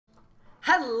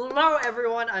Hello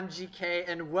everyone, I'm GK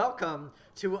and welcome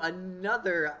to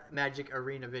another Magic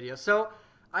Arena video. So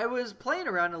I was playing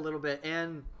around a little bit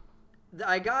and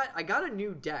I got a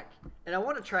new deck and I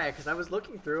want to try it because I was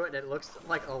looking through it and it looks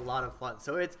like a lot of fun.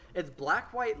 So it's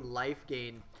black-white life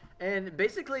gain, and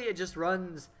basically it just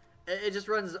runs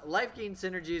life gain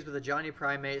synergies with a Johnny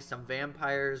Primate, some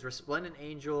vampires, Resplendent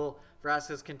Angel,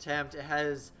 Vraska's Contempt. It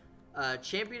has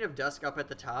Champion of Dusk up at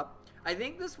the top. I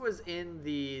think this was in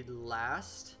the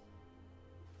last...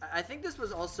 I think this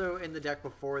was also in the deck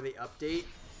before the update.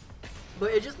 But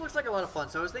it just looks like a lot of fun.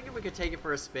 So I was thinking we could take it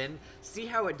for a spin, see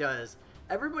how it does.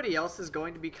 Everybody else is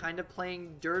going to be kind of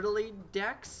playing dirtily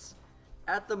decks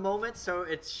at the moment, so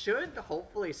it should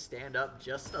hopefully stand up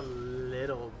just a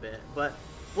little bit. But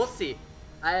we'll see.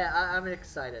 I'm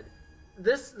excited.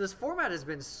 This format has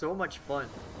been so much fun.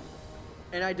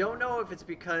 And I don't know if it's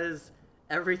because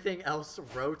everything else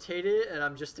rotated and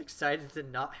I'm just excited to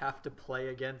not have to play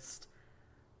against,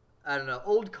 I don't know,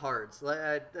 old cards.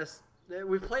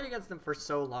 We've played against them for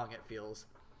so long, it feels.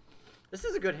 This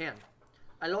is a good hand.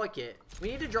 I like it.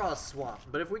 We need to draw a swamp,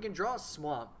 but if we can draw a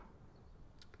swamp,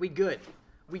 we good.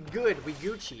 We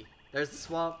Gucci. There's the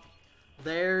swamp.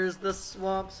 There's the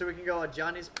swamp, so we can go a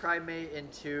Johnny's Primate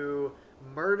into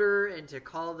Murder, into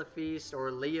Call of the Feast,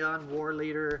 or Leon War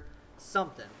Leader,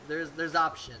 something. There's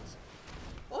options.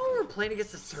 Oh, we're playing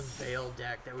against a Surveil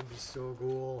deck. That would be so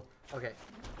cool. Okay,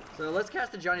 so let's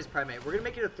cast the Johnny's Primate. We're going to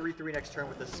make it a 3/3 next turn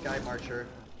with the Sky Marcher.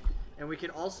 And we can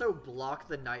also block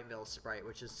the Nightveil Sprite,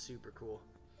 which is super cool.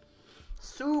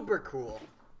 Super cool.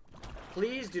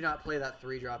 Please do not play that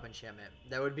 3-drop enchantment.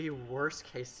 That would be worst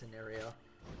case scenario.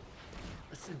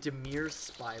 That's a Dimir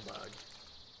Spybug.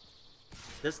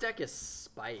 This deck is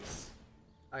spice.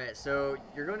 Alright, so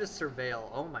you're going to Surveil.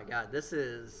 Oh my god, this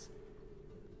is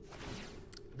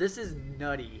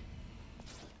nutty.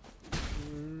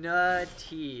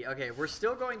 Nutty. Okay, we're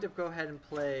still going to go ahead and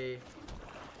play...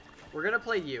 We're going to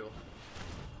play you.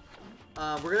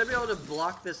 We're going to be able to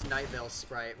block this Nightveil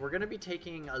Sprite. We're going to be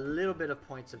taking a little bit of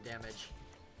points of damage.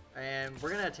 And we're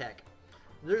going to attack.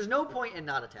 There's no point in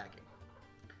not attacking.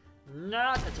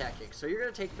 Not attacking. So you're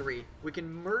going to take 3. We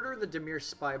can murder the Dimir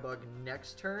Spybug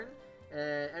next turn.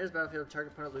 And at his battlefield,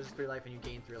 target opponent loses 3 life and you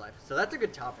gain 3 life. So that's a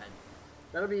good top end.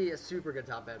 That'll be a super good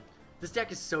top end. This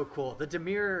deck is so cool. The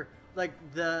Dimir, like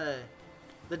the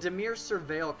Dimir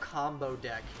Surveil combo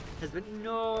deck has been,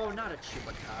 no, not a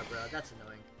Chupacabra. That's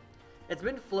annoying. It's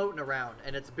been floating around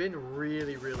and it's been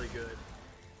really, really good.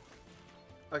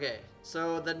 Okay,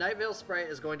 so the Nightveil Sprite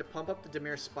is going to pump up the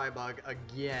Dimir Spybug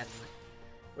again,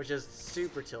 which is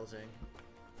super tilting.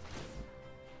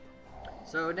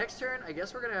 So next turn, I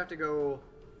guess we're gonna have to go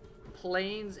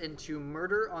Plains into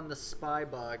Murder on the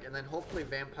Spybug, and then hopefully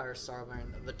Vampire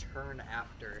Sovereign the turn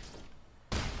after.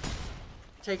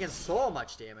 Taking so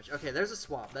much damage. Okay, there's a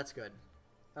swamp. That's good.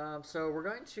 So we're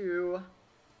going to...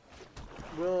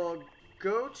 We'll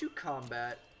go to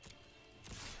combat.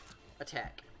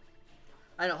 Attack.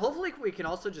 I know, hopefully we can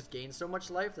also just gain so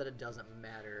much life that it doesn't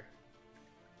matter.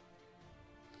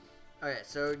 Okay,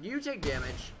 so you take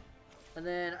damage. And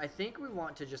then I think we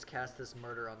want to just cast this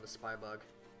Murder on the Spybug.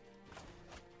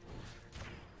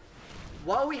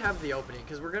 While we have the opening,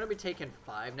 because we're going to be taking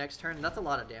 5 next turn, and that's a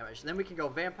lot of damage. And then we can go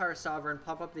Vampire Sovereign,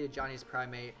 pump up the Johnny's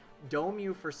Primate, dome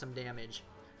you for some damage.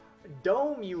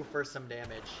 Dome you for some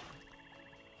damage.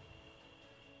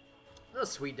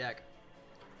 That's a sweet deck.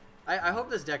 I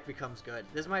hope this deck becomes good.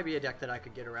 This might be a deck that I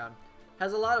could get around.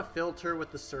 Has a lot of filter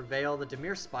with the Surveil. The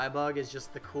Dimir Spybug is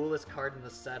just the coolest card in the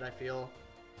set, I feel.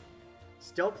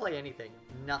 Still play anything.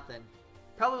 Nothing.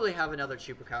 Probably have another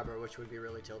Chupacabra, which would be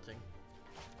really tilting.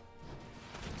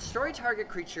 Destroy target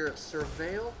creature,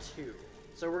 Surveil 2.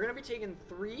 So we're going to be taking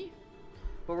 3,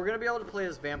 but we're going to be able to play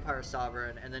as Vampire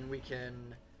Sovereign, and then we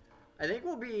can... I think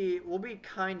we'll be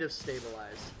kind of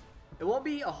stabilized. It won't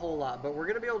be a whole lot, but we're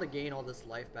going to be able to gain all this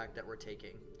life back that we're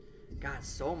taking. God,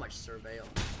 so much Surveil.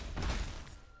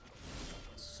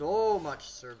 So much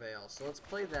Surveil. So let's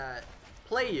play that.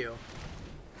 Play you.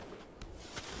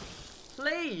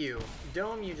 Play you.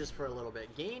 Dome you just for a little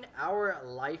bit. Gain our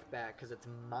life back because it's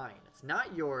mine. It's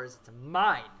not yours. It's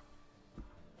mine.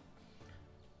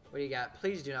 What do you got?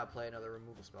 Please do not play another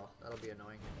removal spell. That'll be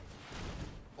annoying.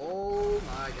 Oh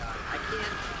my god.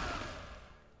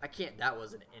 I can't. That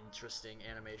was an interesting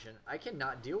animation. I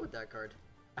cannot deal with that card.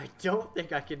 I don't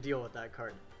think I can deal with that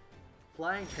card.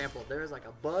 Flying Trample. There's like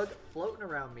a bug floating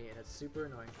around me and it's super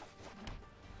annoying.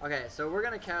 Okay, so we're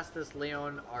going to cast this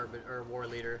Leon War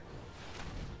Leader.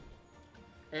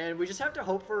 And we just have to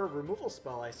hope for a removal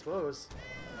spell, I suppose.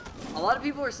 A lot of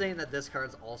people are saying that this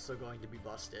card's also going to be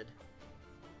busted.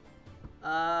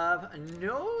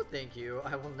 No, thank you.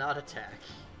 I will not attack.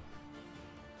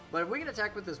 But if we can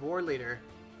attack with this war leader,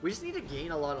 we just need to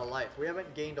gain a lot of life. We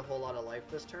haven't gained a whole lot of life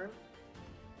this turn,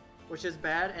 which is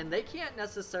bad. And they can't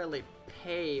necessarily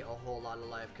pay a whole lot of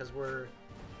life because we're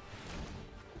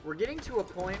getting to a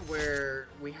point where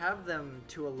we have them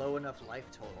to a low enough life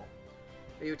total.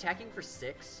 Are you attacking for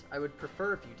 6? I would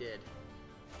prefer if you did.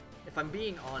 If I'm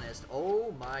being honest,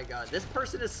 oh my god, this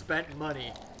person has spent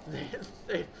money.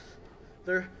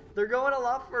 They're going a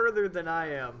lot further than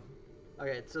I am.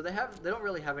 Okay, so they don't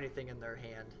really have anything in their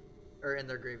hand or in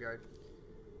their graveyard,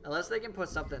 unless they can put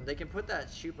something. They can put that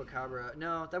Chupacabra.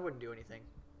 No, that wouldn't do anything.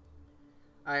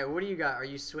 All right, what do you got? Are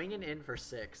you swinging in for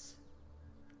 6?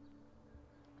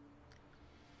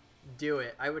 Do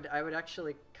it. I would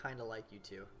actually kind of like you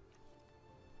to.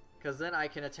 Because then I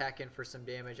can attack in for some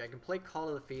damage. I can play Call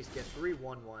to the Feast, get 3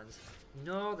 1/1s.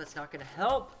 No, that's not going to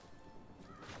help.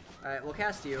 Alright, we'll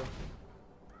cast you.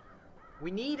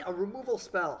 We need a removal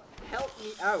spell. Help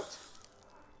me out.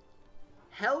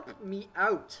 Help me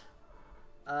out.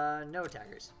 No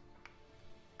attackers.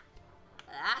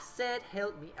 I said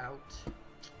help me out.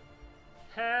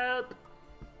 Help.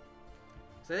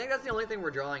 So I think that's the only thing we're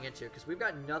drawing into, because we've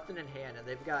got nothing in hand, and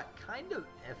they've got kind of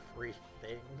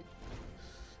everything.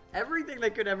 Everything they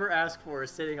could ever ask for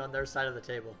is sitting on their side of the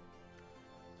table.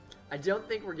 I don't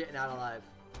think we're getting out alive.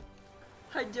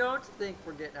 I don't think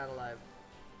we're getting out alive.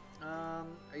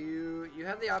 You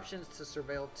have the options to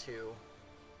surveil 2.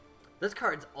 This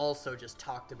card's also just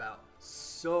talked about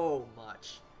so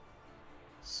much.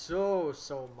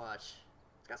 So much.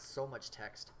 It's got so much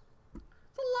text.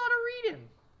 It's a lot of reading.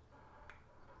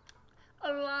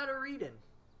 A lot of reading.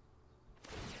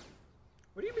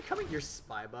 What are you becoming? Your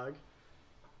spy bug?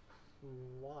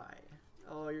 Why?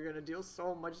 Oh, you're gonna deal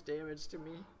so much damage to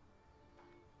me.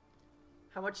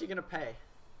 How much are you gonna pay?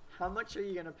 How much are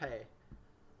you gonna pay?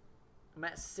 I'm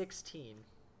at 16.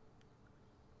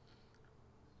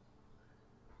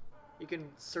 You can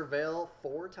surveil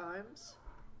 4 times.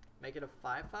 Make it a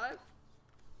 5/5.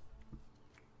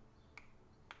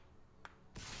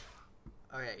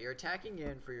 Okay, you're attacking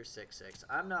in for your 6/6.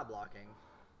 I'm not blocking.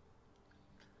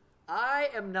 I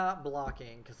am not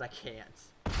blocking because I can't.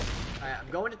 Alright,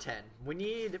 I'm going to 10. We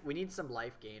need some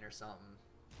life gain or something.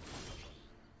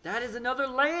 That is another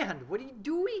land! What are you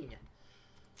doing?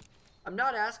 I'm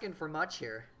not asking for much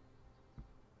here.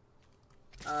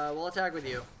 We'll attack with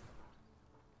you.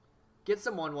 Get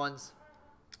some 1/1s.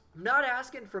 I'm not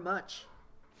asking for much.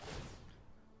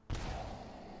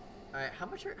 Alright, how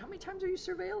many times are you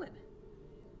surveilling?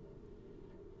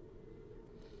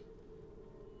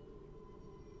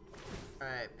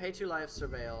 Alright, pay 2 life,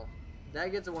 surveil. That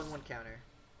gets a 1/1 counter.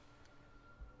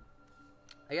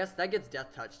 I guess that gets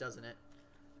death touch, doesn't it?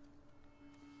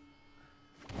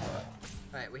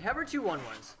 Alright, we have our 2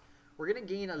 1/1s. We're gonna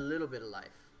gain a little bit of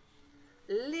life.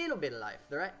 A little bit of life.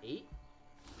 They're at 8.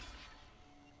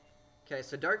 Okay,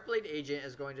 so Darkblade Agent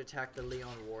is going to attack the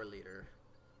Leon War Leader.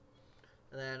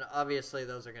 And then, obviously,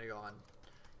 those are going to go on.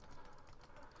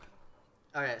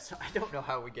 Alright, so I don't know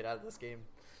how we get out of this game.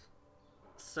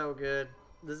 So good.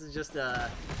 This is just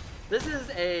this is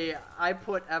a I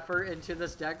put effort into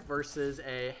this deck versus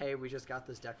a hey, we just got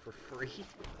this deck for free.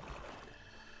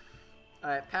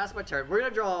 Alright, pass my turn. We're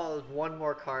going to draw 1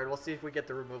 more card. We'll see if we get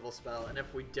the removal spell. And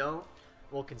if we don't,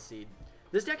 we'll concede.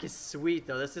 This deck is sweet,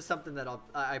 though. This is something that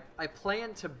I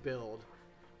plan to build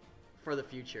for the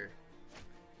future.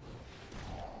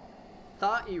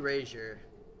 Thought Erasure.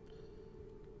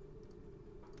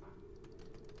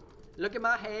 Look at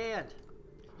my hand.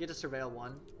 You get to surveil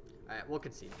 1. Alright, we'll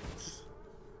concede.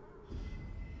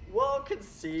 We'll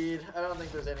concede. I don't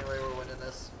think there's any way we're winning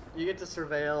this. You get to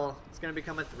surveil. It's going to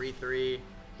become a 3/3. You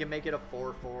can make it a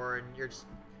 4/4, and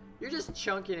you're just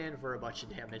chunking in for a bunch of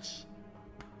damage.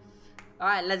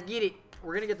 Alright, let's get it.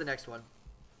 We're going to get the next one.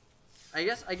 I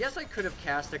guess I could have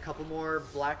cast a couple more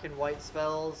black and white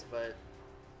spells, but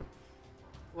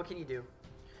what can you do?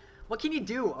 What can you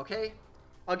do, okay?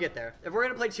 I'll get there. If we're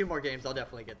going to play 2 more games, I'll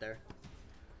definitely get there.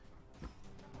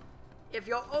 If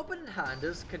your open hand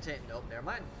does contain... Nope, never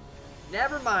mind.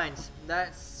 Never mind.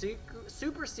 That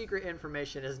super secret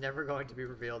information is never going to be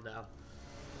revealed now.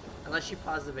 Unless you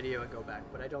pause the video and go back,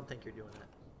 but I don't think you're doing that.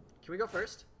 Can we go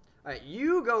first? Alright,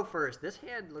 you go first. This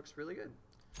hand looks really good.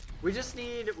 We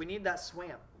need that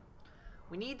swamp.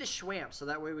 We need the swamp so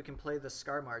that way we can play the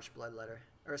Skymarch Bloodletter.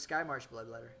 Or Skymarch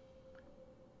Bloodletter.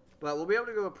 But we'll be able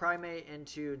to go Primate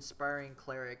into Inspiring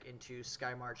Cleric into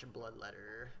Skymarch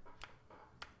Bloodletter.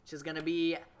 Which is going to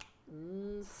be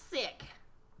sick.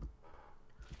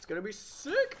 It's going to be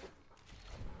sick.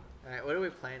 Alright, what are we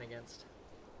playing against?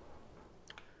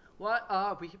 What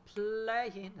are we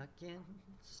playing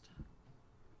against?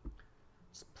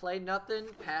 Just play nothing,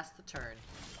 pass the turn.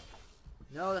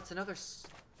 No, that's another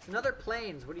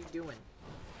planes. What are you doing?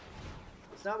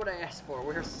 It's not what I asked for.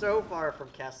 We're so far from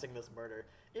casting this murder.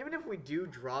 Even if we do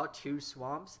draw 2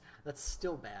 swamps, that's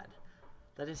still bad.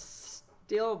 That is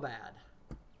still bad.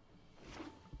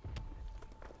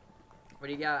 What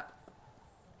do you got?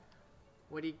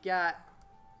 What do you got?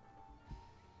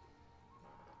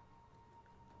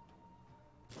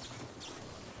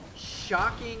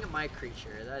 Shocking my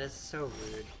creature. That is so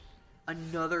rude.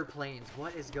 Another plains.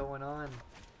 What is going on?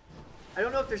 I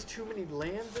don't know if there's too many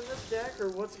lands in this deck or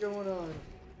what's going on.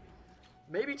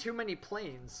 Maybe too many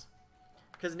plains.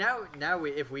 Because now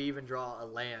if we even draw a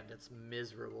land, it's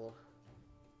miserable.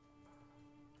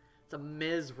 It's a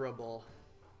miserable.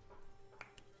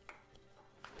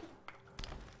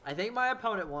 I think my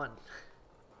opponent won.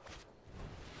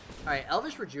 Alright,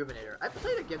 Elvish Rejuvenator. I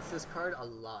played against this card a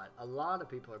lot. A lot of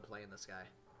people are playing this guy.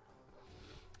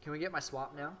 Can we get my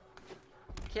swamp now?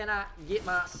 Can I get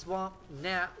my swamp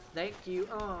now? Thank you.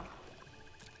 Oh.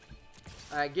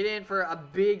 Alright, get in for a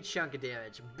big chunk of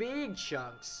damage. Big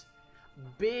chunks.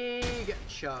 Big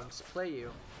chunks. Play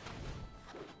you.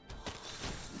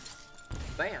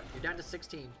 Bam. You're down to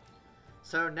 16.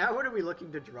 So now what are we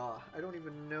looking to draw? I don't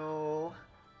even know.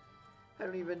 I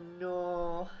don't even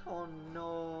know. Oh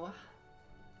no.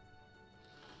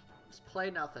 Just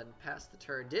play nothing. Pass the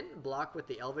turn. Didn't block with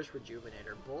the Elvish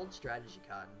Rejuvenator. Bold strategy,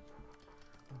 Cotton.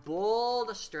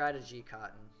 Bold strategy,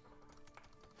 Cotton.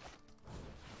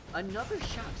 Another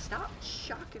shock. Stop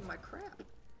shocking my crap.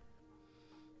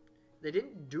 They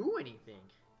didn't do anything.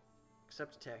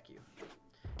 Except attack you.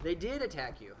 They did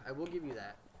attack you. I will give you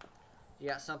that. You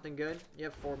got something good? You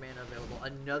have 4 mana available.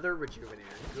 Another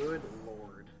Rejuvenator. Good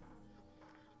lord.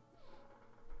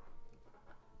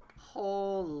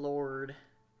 Oh lord.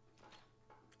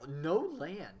 No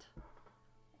land.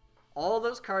 All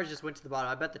those cards just went to the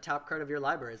bottom. I bet the top card of your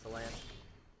library is the land.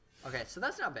 Okay, so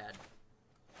that's not bad.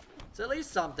 It's at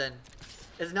least something.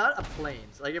 It's not a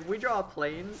plains. Like if we draw a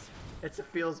plains, it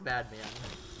feels bad, man.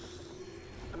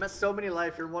 I'm at so many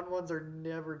life. Your 1/1s are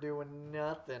never doing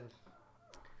nothing.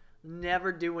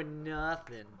 Never doing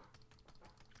nothing.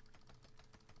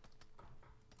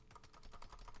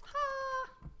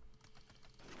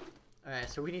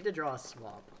 Alright, so we need to draw a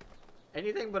swamp.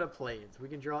 Anything but a plains. We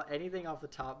can draw anything off the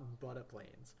top but a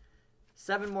plains.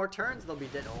 7 more turns, they'll be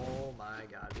dead. Oh my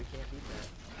god, we can't beat that.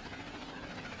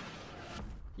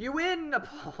 You win,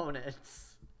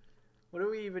 opponents! What do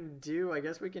we even do? I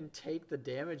guess we can take the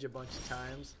damage a bunch of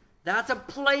times. That's a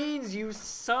plains, you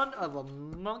son of a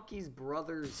monkey's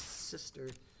brother's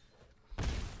sister.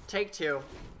 Take 2.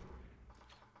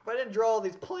 If I didn't draw all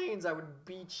these plains, I would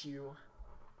beat you.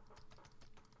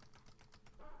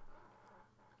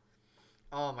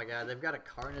 Oh my god, they've got a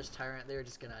Carnage Tyrant. They're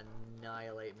just gonna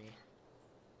annihilate me.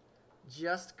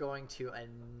 Just going to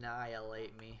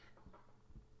annihilate me.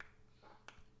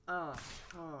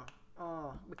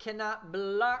 We cannot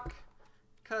block,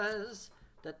 cause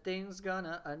that thing's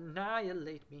gonna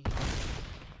annihilate me.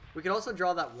 We could also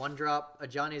draw that 1-drop.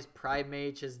 Ajani's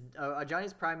Primate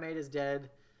is dead.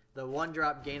 The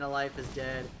 1-drop Gain a Life is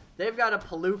dead. They've got a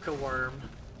Pelakka Wurm.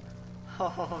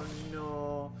 Oh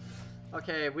no.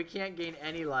 Okay, we can't gain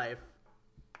any life.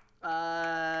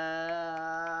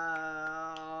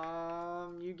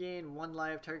 You gain 1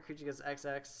 life. Target creature gets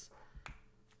XX.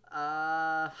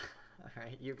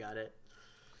 Alright, you got it.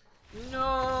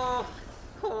 No!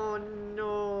 Oh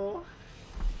no!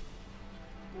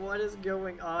 What is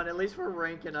going on? At least we're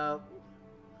ranking up.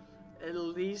 At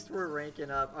least we're ranking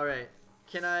up. Alright.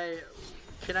 Can I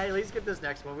at least get this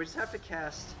next one? We just have to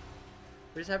cast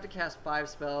 5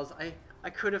 spells. I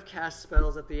could have cast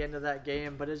spells at the end of that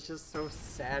game, but it's just so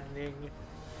saddening.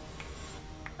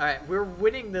 Alright, we're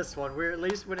winning this one. We're at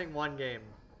least winning 1 game.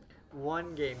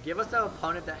 1 game. Give us an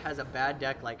opponent that has a bad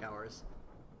deck like ours.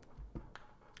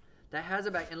 That has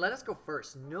a back. And let us go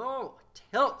first. No!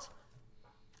 Tilt!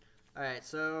 Alright,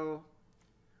 so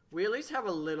we at least have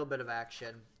a little bit of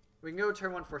action. We can go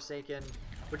turn 1 Forsaken,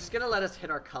 which is going to let us hit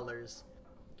our colors.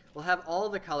 We'll have all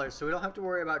the colors, so we don't have to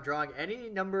worry about drawing any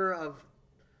number of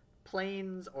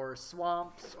plains or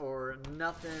swamps or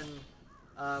nothing.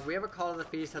 We have a Call of the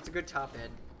Feast. That's a good top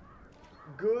end.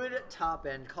 Good top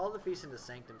end. Call of the Feast into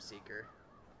Sanctum Seeker.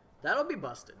 That'll be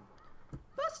busted.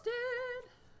 Busted!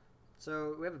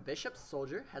 So we have a Bishop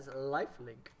Soldier. Has a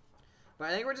lifelink. But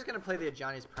I think we're just going to play the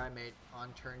Ajani's Primate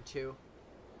on turn 2.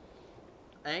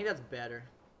 I think that's better.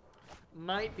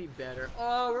 Might be better.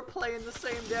 Oh, we're playing the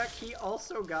same deck. He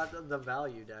also got the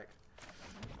value deck.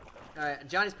 Alright,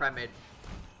 Ajani's Primate.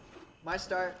 My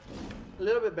start. A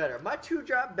little bit better. My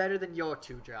 2-drop better than your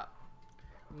 2-drop.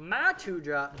 My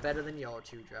 2-drop better than your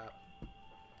 2-drop.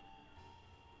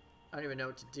 I don't even know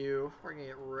what to do. We're gonna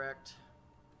get wrecked.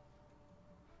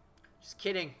 Just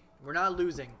kidding. We're not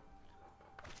losing.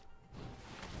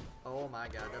 Oh my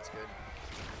god, that's good.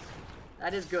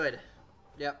 That is good.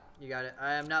 Yep, you got it.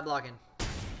 I am not blocking.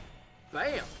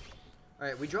 Bam!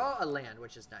 Alright, we draw a land,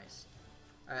 which is nice.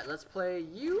 Alright, let's play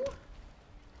you.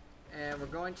 And we're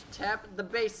going to tap the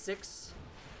basics.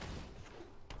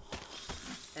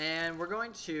 And we're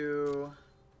going to...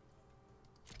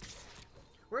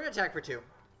 We're going to attack for 2. If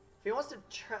he wants to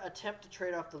attempt to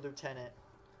trade off the lieutenant,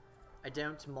 I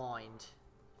don't mind.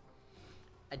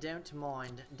 I don't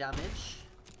mind damage.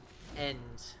 End.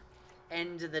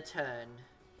 End the turn.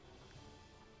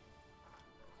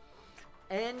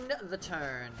 End the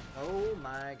turn. Oh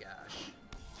my gosh.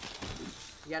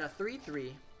 You got a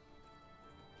 3-3.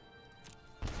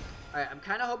 Alright, I'm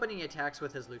kind of hoping he attacks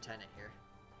with his lieutenant here.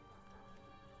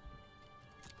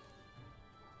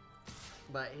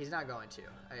 But he's not going to,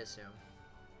 I assume.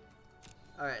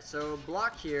 Alright, so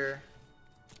block here.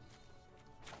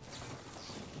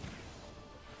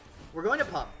 We're going to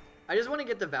pump. I just want to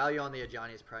get the value on the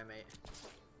Ajani's Primate.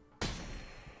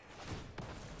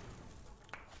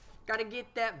 Gotta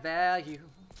get that value.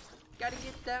 Gotta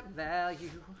get that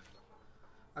value.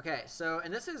 Okay, so,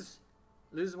 and this is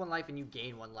lose 1 life and you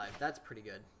gain 1 life. That's pretty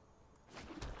good.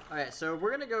 Alright, so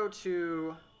we're gonna go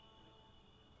to...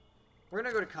 We're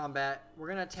gonna go to combat. We're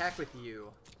gonna attack with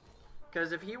you.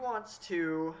 Because if he wants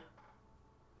to...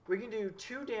 We can do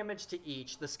 2 damage to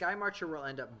each. The Sky Marcher will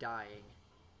end up dying.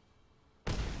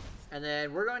 And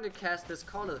then we're going to cast this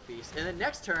Call to the Feast. And then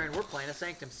next turn, we're playing a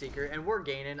Sanctum Seeker. And we're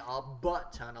gaining a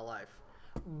butt-ton of life.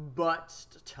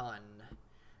 Butt-ton.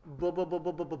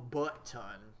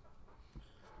 Butt-ton.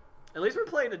 At least we're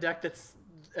playing a deck that's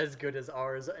as good as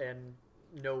ours and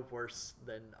no worse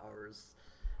than ours.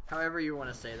 However you want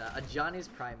to say that. Ajani's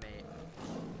Primate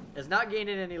is not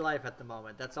gaining any life at the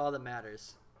moment. That's all that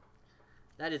matters.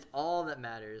 That is all that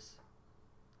matters.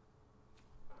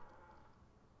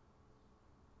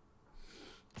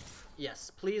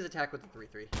 Yes, please attack with the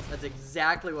 3-3. That's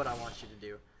exactly what I want you to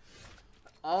do.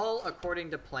 All according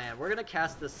to plan. We're going to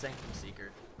cast this Sanctum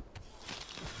Seeker.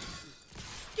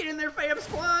 Get in there, fam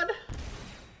squad!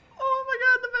 Oh my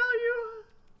god, the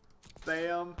value!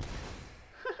 Bam.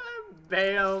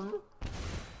 Bam.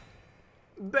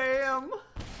 Bam.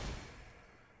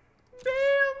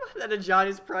 Bam. That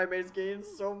Ajani's Primate's gained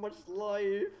so much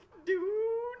life,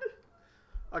 dude.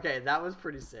 Okay, that was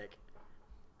pretty sick.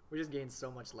 We just gained so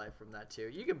much life from that too.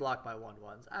 You can block my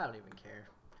 1/1s. I don't even care.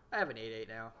 I have an 8/8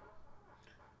 now.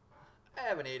 I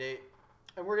have an 8/8.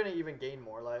 And we're going to even gain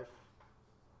more life.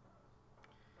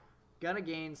 Gonna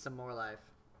gain some more life.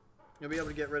 You'll be able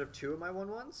to get rid of 2 of my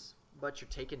 1/1s, but you're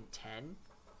taking 10.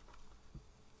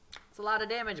 It's a lot of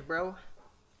damage, bro.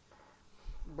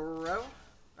 Bro.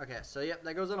 Okay, so yep,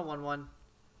 that goes on a 1/1.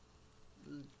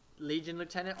 Legion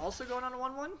Lieutenant also going on a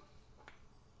 1/1.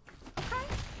 Okay,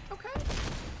 okay.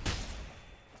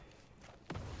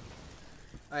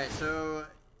 Alright, so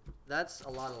that's a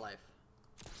lot of life.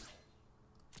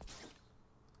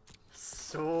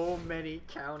 So many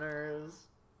counters.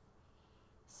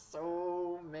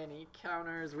 So many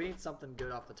counters. We need something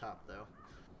good off the top, though.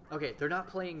 Okay, they're not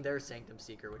playing their Sanctum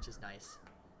Seeker, which is nice.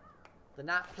 They're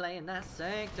not playing that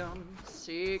Sanctum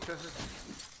Seeker.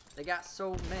 They got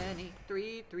so many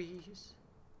 3/3s.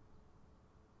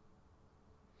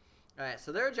 Alright,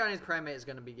 so their Ajani's Primate is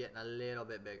going to be getting a little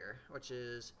bit bigger, which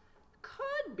is...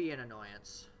 could be an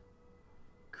annoyance.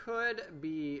 Could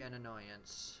be an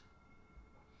annoyance.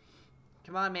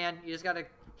 Come on, man. You just got to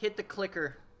hit the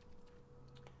clicker.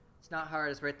 It's not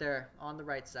hard. It's right there on the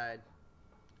right side.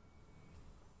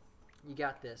 You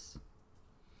got this.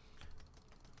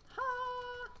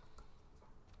 Ha!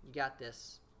 You got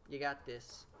this. You got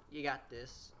this. You got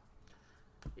this.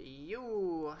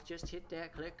 You just hit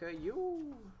that clicker.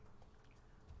 You.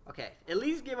 Okay. At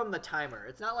least give them the timer.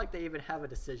 It's not like they even have a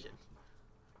decision.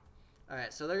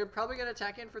 Alright, so they're probably going to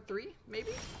attack in for 3,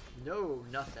 maybe? No,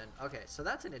 nothing. Okay, so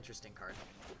that's an interesting card.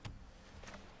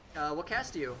 We'll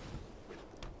cast you.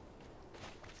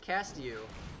 Cast you.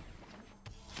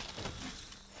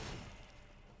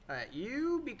 Alright,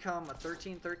 you become a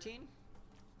 13/13.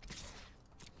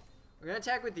 We're going to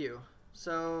attack with you.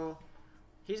 So,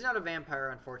 he's not a vampire,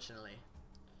 unfortunately.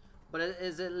 But it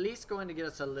is at least going to get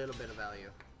us a little bit of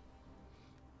value.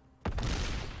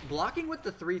 Blocking with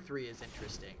the 3/3 is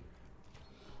interesting.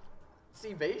 It's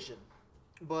evasion.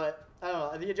 But, I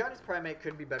don't know. The Ajani's Primate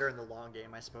could be better in the long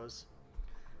game, I suppose.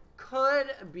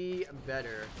 Could be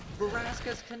better.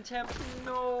 Vraska's Contempt.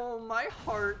 No, my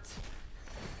heart.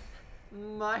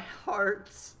 My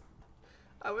heart.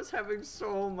 I was having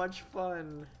so much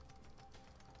fun.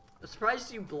 I'm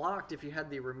surprised you blocked if you had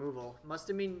the removal. It must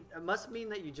mean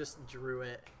that you just drew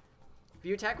it. If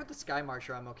you attack with the Sky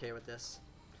Marcher, I'm okay with this.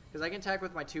 Because I can attack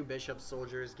with my 2 Bishop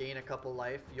Soldiers, gain a couple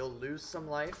life. You'll lose some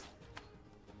life.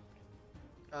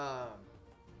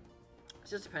 It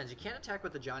just depends. You can't attack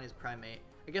with the Johnny's Primate.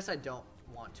 I guess I don't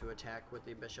want to attack with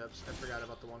the Bishops. I forgot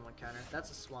about the 1/1 counter.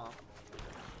 That's a swamp.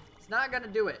 It's not gonna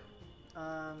do it.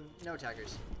 No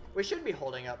attackers. We should be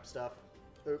holding up stuff.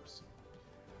 Oops.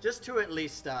 Just to at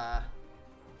least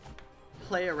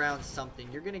play around something.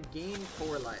 You're gonna gain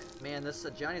 4 life. Man, this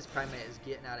Johnny's Primate is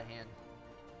getting out of hand.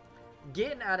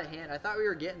 Getting out of hand. I thought we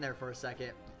were getting there for a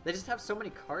second. They just have so many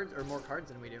cards, or more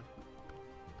cards than we do.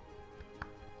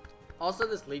 Also,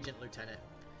 this Legion Lieutenant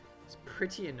is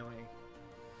pretty annoying.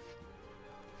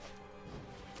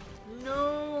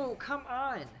 No, come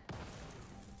on.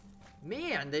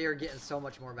 Man, they are getting so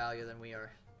much more value than we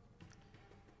are.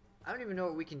 I don't even know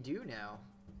what we can do now.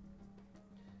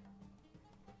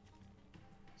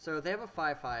 So they have a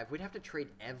 5/5. We'd have to trade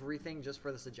everything just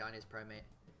for the Sejanni's Primate.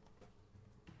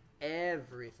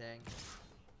 Everything.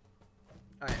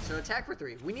 Alright, so attack for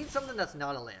 3. We need something that's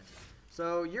not a land.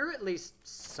 So you're at least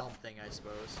something, I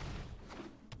suppose.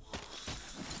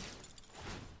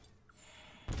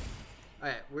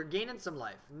 Alright, we're gaining some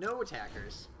life. No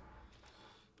attackers.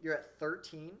 You're at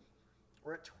 13.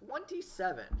 We're at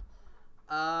 27.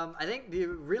 I think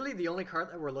really the only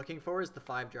card that we're looking for is the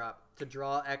 5-drop. To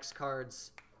draw X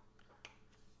cards.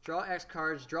 Draw X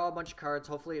cards, draw a bunch of cards.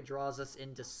 Hopefully it draws us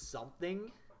into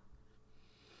something.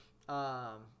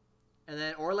 And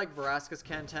then, or like Vraska's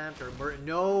Contempt, or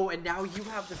no, and now you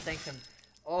have the Sanctum.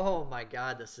 Oh my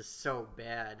god, this is so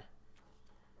bad.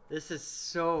 This is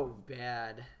so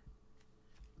bad.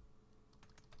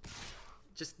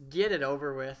 Just get it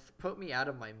over with. Put me out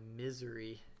of my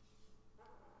misery.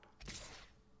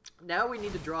 Now we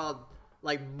need to draw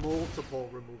like multiple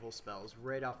removal spells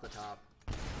right off the top.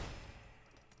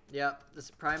 Yep, this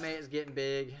Primate is getting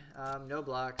big. No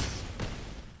blocks.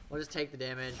 We'll just take the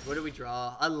damage. What do we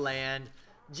draw? A land.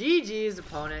 GG's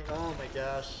opponent. Oh my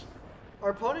gosh. Our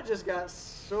opponent just got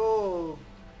so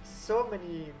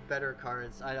many better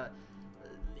cards.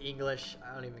 English,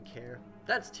 I don't even care.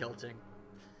 That's tilting.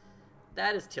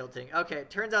 That is tilting. Okay,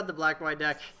 turns out the black-white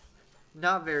deck,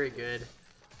 not very good.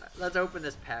 Let's open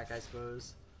this pack, I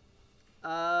suppose.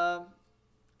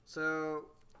 So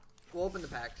we'll open the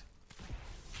pack.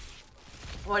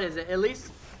 What is it? At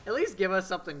least give us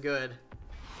something good.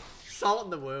 Salt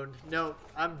in the wound. No,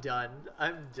 I'm done.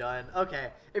 I'm done.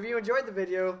 Okay, if you enjoyed the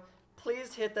video,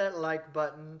 please hit that like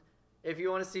button. If you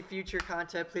want to see future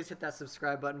content, please hit that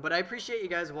subscribe button. But I appreciate you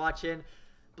guys watching.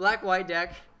 Black-white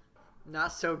deck,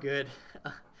 not so good.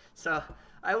 So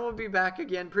I will be back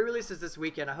again. Pre-releases this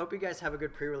weekend. I hope you guys have a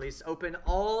good pre-release. Open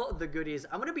all the goodies.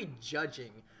 I'm going to be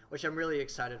judging, which I'm really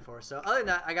excited for. So other than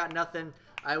that, I got nothing.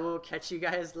 I will catch you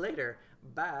guys later.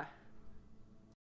 Bye.